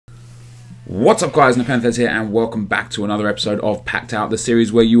What's up guys, Nepenthes here and welcome back to another episode of Packed Out, the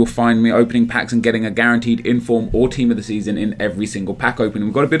series where you will find me opening packs and getting a guaranteed inform or team of the season in every single pack opening.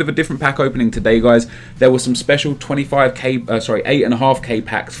 We've got a bit of a different pack opening today guys. There were some special 8.5k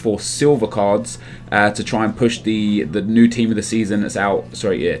packs for silver cards to try and push the new team of the season that's out,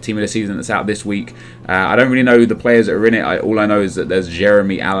 team of the season that's out this week. I don't really know the players that are in it. All I know is that there's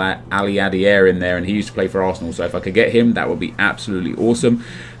Jeremy Aliadier in there and he used to play for Arsenal, so if I could get him that would be absolutely awesome.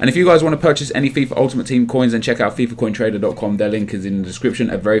 And if you guys want to purchase any FIFA Ultimate Team coins, then check out FIFACoinTrader.com. Their link is in the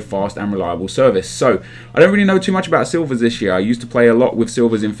description. A very fast and reliable service. So I don't really know too much about silvers this year. I used to play a lot with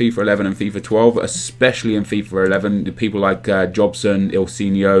silvers in FIFA 11 and FIFA 12, especially in FIFA 11. The people like Jobson,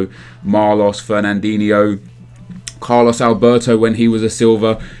 Ilsinho, Marlos, Fernandinho, Carlos Alberto when he was a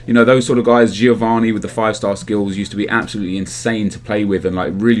silver, you know, those sort of guys. Giovanni with the 5-star skills used to be absolutely insane to play with, and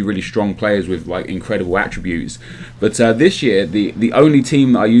like really strong players with like incredible attributes. But this year the only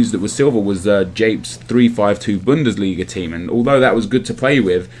team that I used that was silver was Jape's 352 Bundesliga team, and although that was good to play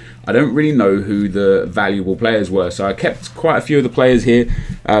with, I don't really know who the valuable players were, so I kept quite a few of the players here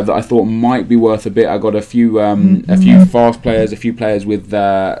that I thought might be worth a bit. I got a few fast players, a few players with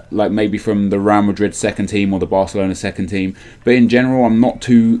like maybe from the Real Madrid second team or the Barcelona second team. But in general, I'm not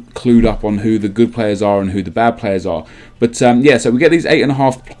too clued up on who the good players are and who the bad players are. But yeah, so we get these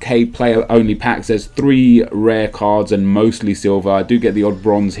 8.5k player only packs. There's 3 rare cards and mostly silver. I do get the odd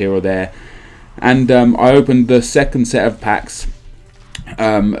bronze here or there. And I opened the second set of packs.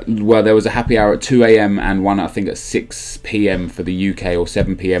 Well, there was a happy hour at 2 AM and one I think at 6 PM for the UK, or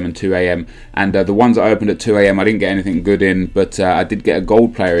 7 PM and 2 AM. And the ones I opened at 2 AM I didn't get anything good in, but I did get a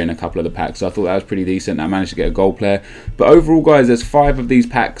gold player in a couple of the packs, so I thought that was pretty decent. I managed to get a gold player. But overall guys, there's 5 of these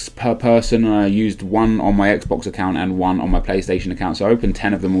packs per person, and I used 1 on my Xbox account and 1 on my PlayStation account, so I opened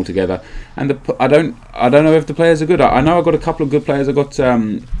 10 of them all together. And I don't know if the players are good. I know I got a couple of good players. I got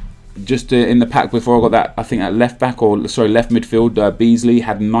just in the pack before I got that, I think at left back, or sorry, left midfield, Beasley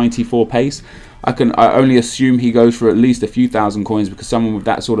had 94 pace. I only assume he goes for at least a few thousand coins, because someone with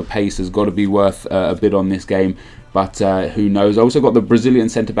that sort of pace has got to be worth a bid on this game. But who knows. I also got the Brazilian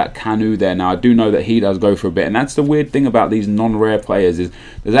centre-back Canu there. Now I do know that he does go for a bit, and that's the weird thing about these non-rare players, is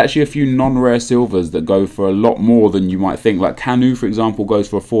there's actually a few non-rare silvers that go for a lot more than you might think. Like Canu, for example, goes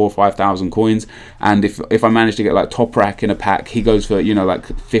for 4,000 or 5,000 coins, and if I manage to get like Toprak in a pack, he goes for, you know, like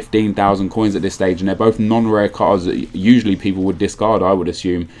 15,000 coins at this stage, and they're both non-rare cards that usually people would discard, I would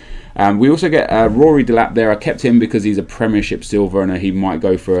assume. We also get Rory Delap there. I kept him because he's a Premiership silver and he might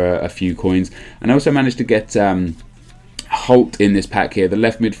go for a few coins. And I also managed to get Holt in this pack here, the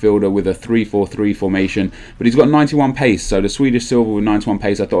left midfielder with a 3-4-3 formation, but he's got 91 pace, so the Swedish silver with 91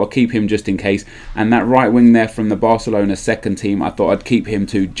 pace, I thought I'll keep him just in case. And that right wing there from the Barcelona second team, I thought I'd keep him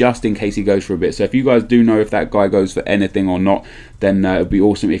too, just in case he goes for a bit. So if you guys do know if that guy goes for anything or not, then it would be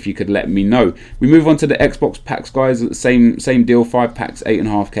awesome if you could let me know. We move on to the Xbox packs guys. Same deal, 5 packs,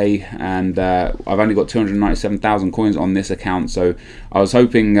 8.5k, and I've only got 297,000 coins on this account, so I was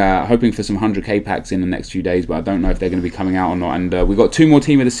hoping for some 100k packs in the next few days, but I don't know if they're going to be coming out or not. And we've got 2 more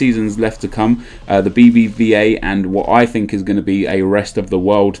team of the seasons left to come, the BBVA and what I think is going to be a rest of the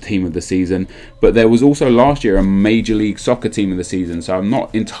world team of the season. But there was also last year a Major League Soccer team of the season, so I'm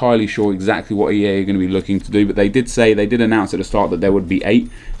not entirely sure exactly what EA are going to be looking to do, but they did announce at the start that there would be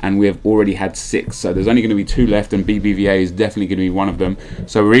 8, and we have already had 6, so there's only going to be 2 left, and BBVA is definitely going to be one of them.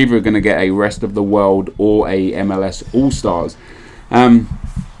 So we're either going to get a rest of the world or a MLS All-Stars.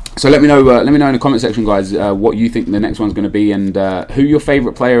 So let me know in the comment section guys what you think the next one's going to be, and who your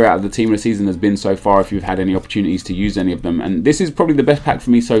favourite player out of the team of the season has been so far, if you've had any opportunities to use any of them. And this is probably the best pack for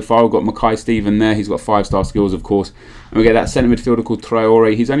me so far. We've got Mackay Steven there, he's got 5-star skills of course, and we get that centre midfielder called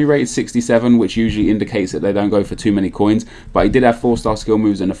Traore. He's only rated 67, which usually indicates that they don't go for too many coins, but he did have 4-star skill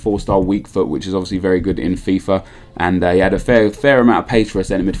moves and a 4-star weak foot, which is obviously very good in FIFA. And he had a fair amount of pace for a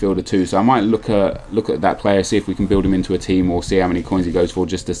centre midfielder too, so I might look at that player, see if we can build him into a team, or see how many coins he goes for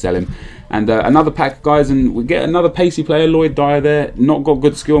just to sell him. And another pack guys, and we get another pacey player, Lloyd Dyer there. Not got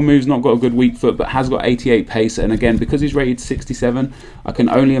good skill moves, not got a good weak foot, but has got 88 pace, and again, because he's rated 67, I can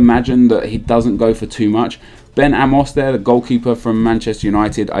only imagine that he doesn't go for too much. Ben Amos there, the goalkeeper from Manchester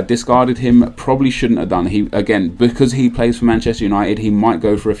United, I discarded him, probably shouldn't have done. He, again, because he plays for Manchester United, he might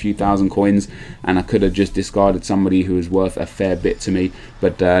go for a few thousand coins, and I could have just discarded somebody who is worth a fair bit to me,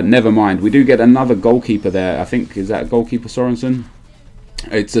 but never mind. We do get another goalkeeper there. I think, is that goalkeeper Sorensen?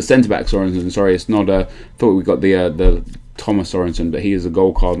 It's a centre-back Sorensen, sorry, it's not a, thought we got the Thomas Sorensen, but he is a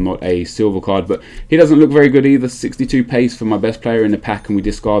gold card, not a silver card. But he doesn't look very good either. 62 pace for my best player in the pack, and we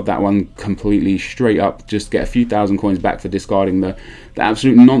discard that one completely straight up. Just get a few thousand coins back for discarding the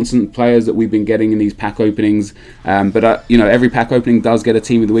absolute nonsense players that we've been getting in these pack openings. But you know, every pack opening does get a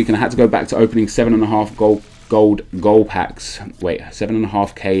team of the week, and I had to go back to opening 7.5 gold packs. Wait,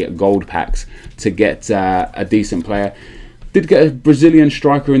 7.5k gold packs to get a decent player. Did get a Brazilian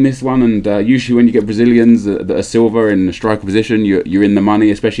striker in this one, and usually when you get Brazilians that are silver in the striker position, you're in the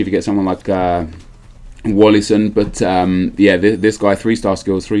money, especially if you get someone like Wallison. But yeah, this guy, 3-star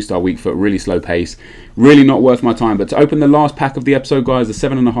skills, 3-star weak foot, really slow pace, really not worth my time. But to open the last pack of the episode, guys, the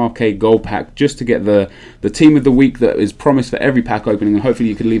 7.5k gold pack, just to get the team of the week that is promised for every pack opening, and hopefully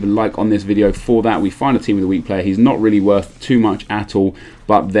you can leave a like on this video for that. We find a team of the week player. He's not really worth too much at all,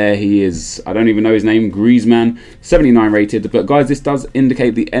 but there he is. I don't even know his name. Griezmann, 79 rated. But guys, this does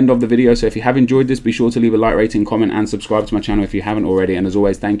indicate the end of the video, so if you have enjoyed this, be sure to leave a like, rating, comment, and subscribe to my channel if you haven't already. And as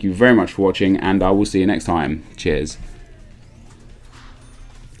always, thank you very much for watching, and I will see you next time. Cheers.